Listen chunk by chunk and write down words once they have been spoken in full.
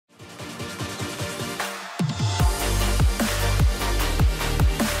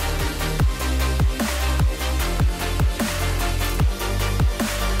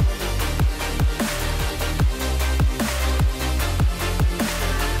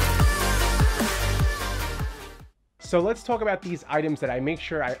So let's talk about these items that I make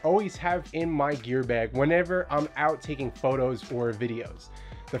sure I always have in my gear bag whenever I'm out taking photos or videos.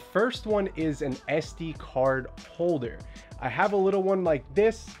 The first one is an SD card holder. I have a little one like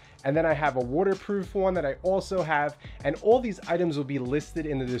this, and then I have a waterproof one that I also have, and all these items will be listed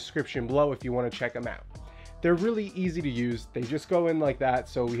in the description below if you want to check them out. They're really easy to use. They just go in like that.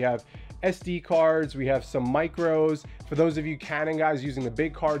 So we have SD cards, we have some micros. For those of you Canon guys using the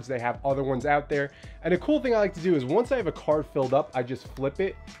big cards, they have other ones out there. And a cool thing I like to do is once I have a card filled up, I just flip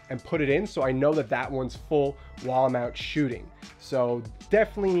it and put it in so I know that that one's full while I'm out shooting. So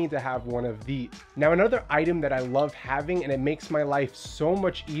definitely need to have one of these. Now another item that I love having, and it makes my life so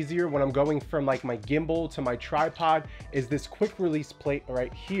much easier when I'm going from like my gimbal to my tripod, is this quick release plate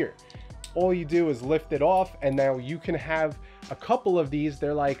right here. All you do is lift it off, and now you can have a couple of these.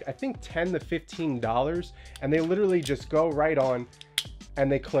 They're like, I think $10 to $15, and they literally just go right on and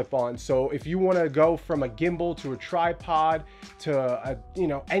they clip on. So if you want to go from a gimbal to a tripod to a, you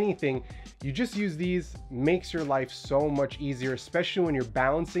know, anything, you just use these. Makes your life so much easier, especially when you're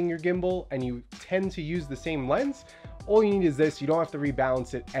balancing your gimbal and you tend to use the same lens. All you need is this. You don't have to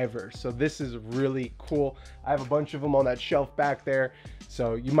rebalance it ever. So this is really cool. I have a bunch of them on that shelf back there,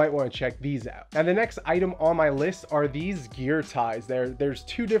 so you might want to check these out. Now the next item on my list are these gear ties. There's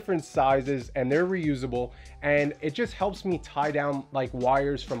two different sizes and they're reusable, and it just helps me tie down like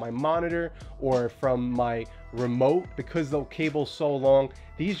wires from my monitor or from my remote because the cable's so long.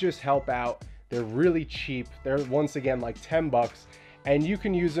 These just help out. They're really cheap. They're once again like 10 bucks. And you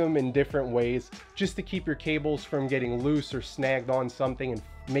can use them in different ways just to keep your cables from getting loose or snagged on something and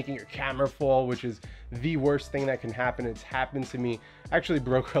making your camera fall, which is the worst thing that can happen. It's happened to me. I actually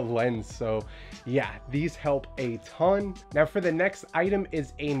broke a lens. So yeah, these help a ton. Now for the next item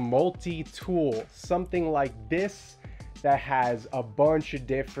is a multi-tool, something like this that has a bunch of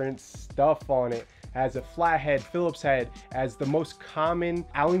different stuff on it. Has a flathead, Phillips head, as the most common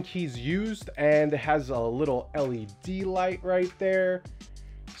Allen keys used, and it has a little LED light right there.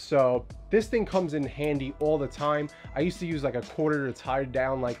 So this thing comes in handy all the time. I used to use like a quarter to tie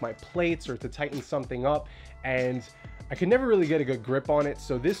down like my plates or to tighten something up, and I could never really get a good grip on it.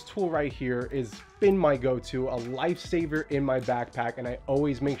 So this tool right here has been my go-to, a lifesaver in my backpack, and I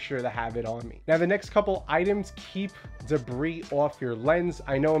always make sure to have it on me. Now the next couple items keep debris off your lens.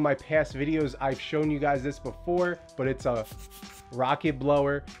 I know in my past videos I've shown you guys this before, but it's a rocket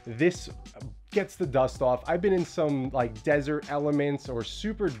blower. This gets the dust off. I've been in some like desert elements or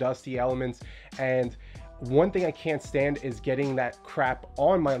super dusty elements, and one thing I can't stand is getting that crap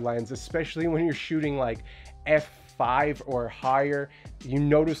on my lens, especially when you're shooting like f5 or higher. You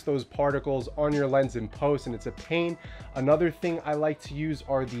notice those particles on your lens in post, and it's a pain. Another thing I like to use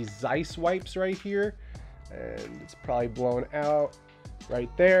are these Zeiss wipes right here, and it's probably blown out right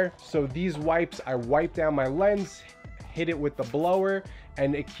there. So these wipes, I wipe down my lens, hit it with the blower,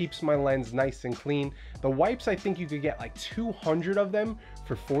 and it keeps my lens nice and clean. The wipes, I think you could get like 200 of them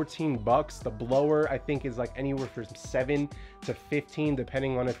for 14 bucks. The blower I think is like anywhere from 7 to 15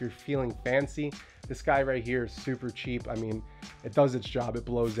 depending on if you're feeling fancy. This guy right here is super cheap. I mean, it does its job, it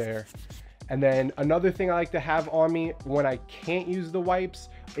blows air. And then another thing I like to have on me when I can't use the wipes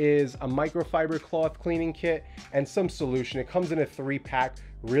is a microfiber cloth cleaning kit and some solution. It comes in a 3-pack,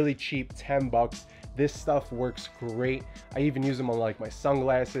 really cheap, 10 bucks. This stuff works great. I even use them on like my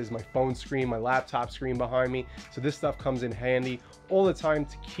sunglasses, my phone screen, my laptop screen behind me. So this stuff comes in handy all the time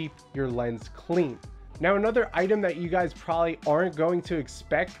to keep your lens clean. Now another item that you guys probably aren't going to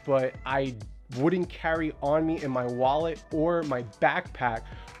expect, but I wouldn't carry on me in my wallet or my backpack,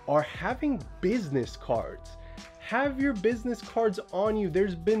 are having business cards. Have your business cards on you.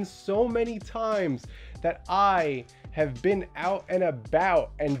 There's been so many times that I have been out and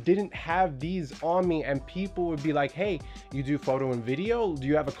about and didn't have these on me, and people would be like, hey, you do photo and video, do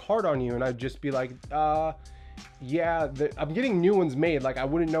you have a card on you? And I'd just be like, yeah, I'm getting new ones made. Like, I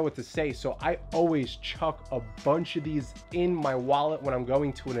wouldn't know what to say. So I always chuck a bunch of these in my wallet when I'm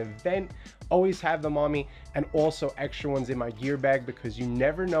going to an event. Always have them on me, and also extra ones in my gear bag, because you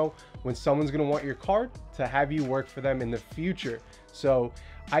never know when someone's gonna want your card to have you work for them in the future. So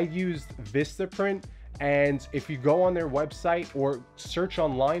I used Vistaprint, and if you go on their website or search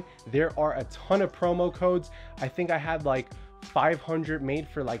online, there are a ton of promo codes. I think I had like 500 made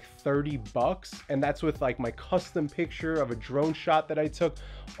for like 30 bucks, and that's with like my custom picture of a drone shot that I took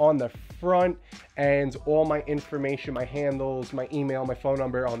on the front, and all my information, my handles, my email, my phone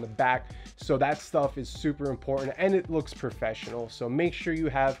number on the back. So that stuff is super important, and it looks professional. So make sure you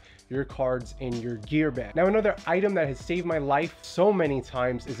have your cards in your gear bag. Now another item that has saved my life so many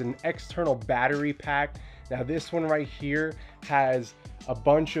times is an external battery pack. Now this one right here has a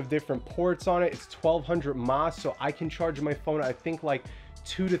bunch of different ports on it. It's 1200 mAh, so I can charge my phone, I think, like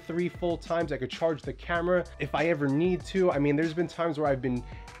 2 to 3 full times. I could charge the camera if I ever need to. I mean, there's been times where I've been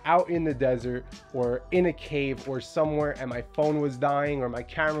out in the desert or in a cave or somewhere and my phone was dying or my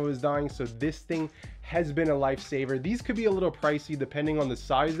camera was dying, so this thing has been a lifesaver. These could be a little pricey depending on the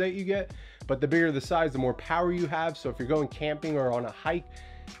size that you get, but the bigger the size, the more power you have. So if you're going camping or on a hike,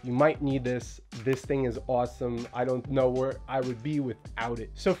 you might need this. This thing is awesome. I don't know where I would be without it.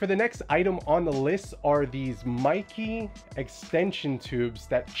 So for the next item on the list are these Meike extension tubes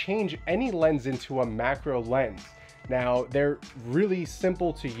that change any lens into a macro lens. Now they're really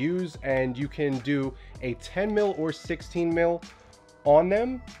simple to use, and you can do a 10 mil or 16 mil on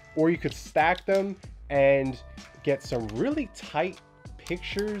them, or you could stack them and get some really tight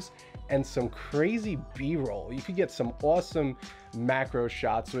pictures and some crazy B-roll. You could get some awesome macro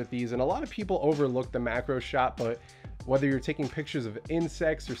shots with these, and a lot of people overlook the macro shot, but whether you're taking pictures of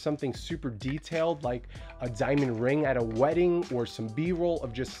insects or something super detailed like a diamond ring at a wedding, or some B-roll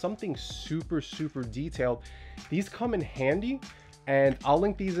of just something super detailed, these come in handy. And I'll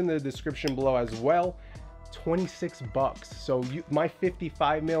link these in the description below as well. 26 bucks. So my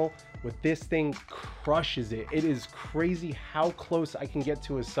 55 mil with this thing crushes it. It is crazy how close I can get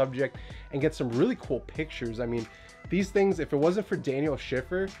to a subject and get some really cool pictures. I mean, these things, if it wasn't for Daniel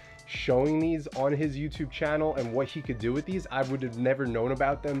Schiffer showing these on his YouTube channel and what he could do with these, I would have never known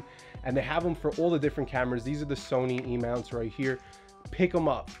about them. And they have them for all the different cameras. These are the Sony E-mounts right here. Pick them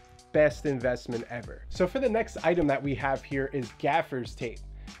up. Best investment ever. So for the next item that we have here is gaffer's tape.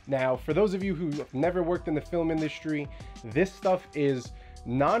 Now, for those of you who have never worked in the film industry, this stuff is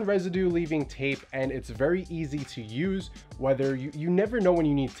non-residue leaving tape, and it's very easy to use. Whether you never know when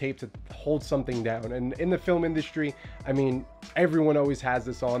you need tape to hold something down, and in the film industry, I mean, everyone always has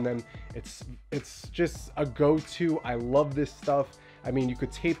this on them. It's just a go-to. I love this stuff. I mean, you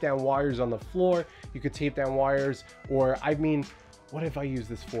could tape down wires on the floor, you could tape down wires, or I mean, what have I used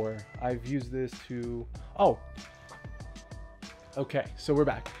this for? I've used this to, oh, okay, so we're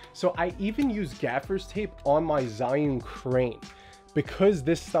back. So I even use gaffer's tape on my Zhiyun crane, because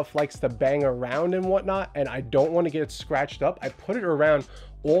this stuff likes to bang around and whatnot, and I don't want to get it scratched up. I put it around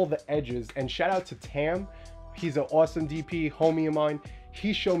all the edges, and shout out to Tam. He's an awesome DP, homie of mine.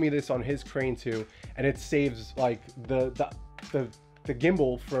 He showed me this on his crane too, and it saves like the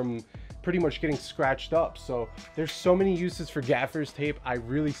gimbal from pretty much getting scratched up. So there's so many uses for gaffer's tape. I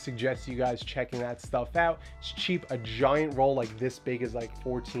really suggest you guys checking that stuff out. It's cheap. A giant roll like this big is like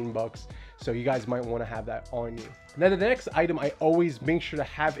 14 bucks. So you guys might want to have that on you. Now the next item I always make sure to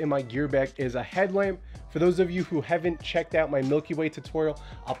have in my gear bag is a headlamp. For those of you who haven't checked out my Milky Way tutorial,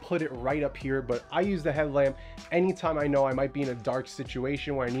 I'll put it right up here, but I use the headlamp anytime I know I might be in a dark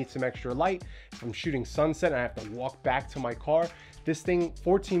situation where I need some extra light. If I'm shooting sunset and I have to walk back to my car, this thing,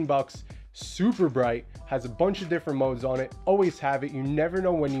 14 bucks, super bright, has a bunch of different modes on it. Always have it. You never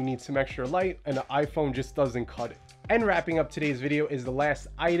know when you need some extra light, and the iPhone just doesn't cut it. And wrapping up today's video is the last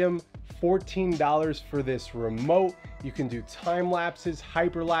item, $14 for this remote. You can do time lapses,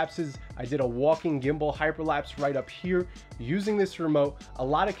 hyperlapses. I did a walking gimbal hyperlapse right up here using this remote. A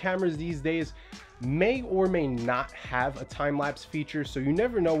lot of cameras these days may or may not have a time-lapse feature, so you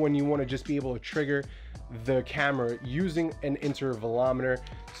never know when you want to just be able to trigger the camera using an intervalometer.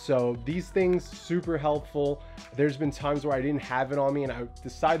 So these things super helpful. There's been times where I didn't have it on me and I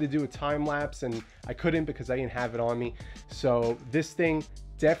decided to do a time lapse and I couldn't because I didn't have it on me. So this thing,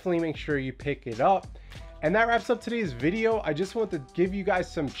 definitely make sure you pick it up. And that wraps up today's video. I just want to give you guys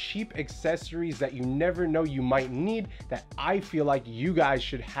some cheap accessories that you never know you might need, that I feel like you guys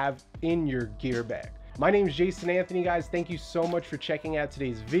should have in your gear bag. My name is Jason Anthony, guys. Thank you so much for checking out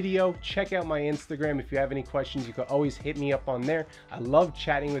today's video. Check out my Instagram. If you have any questions, you can always hit me up on there. I love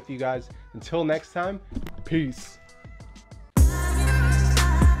chatting with you guys. Until next time, peace.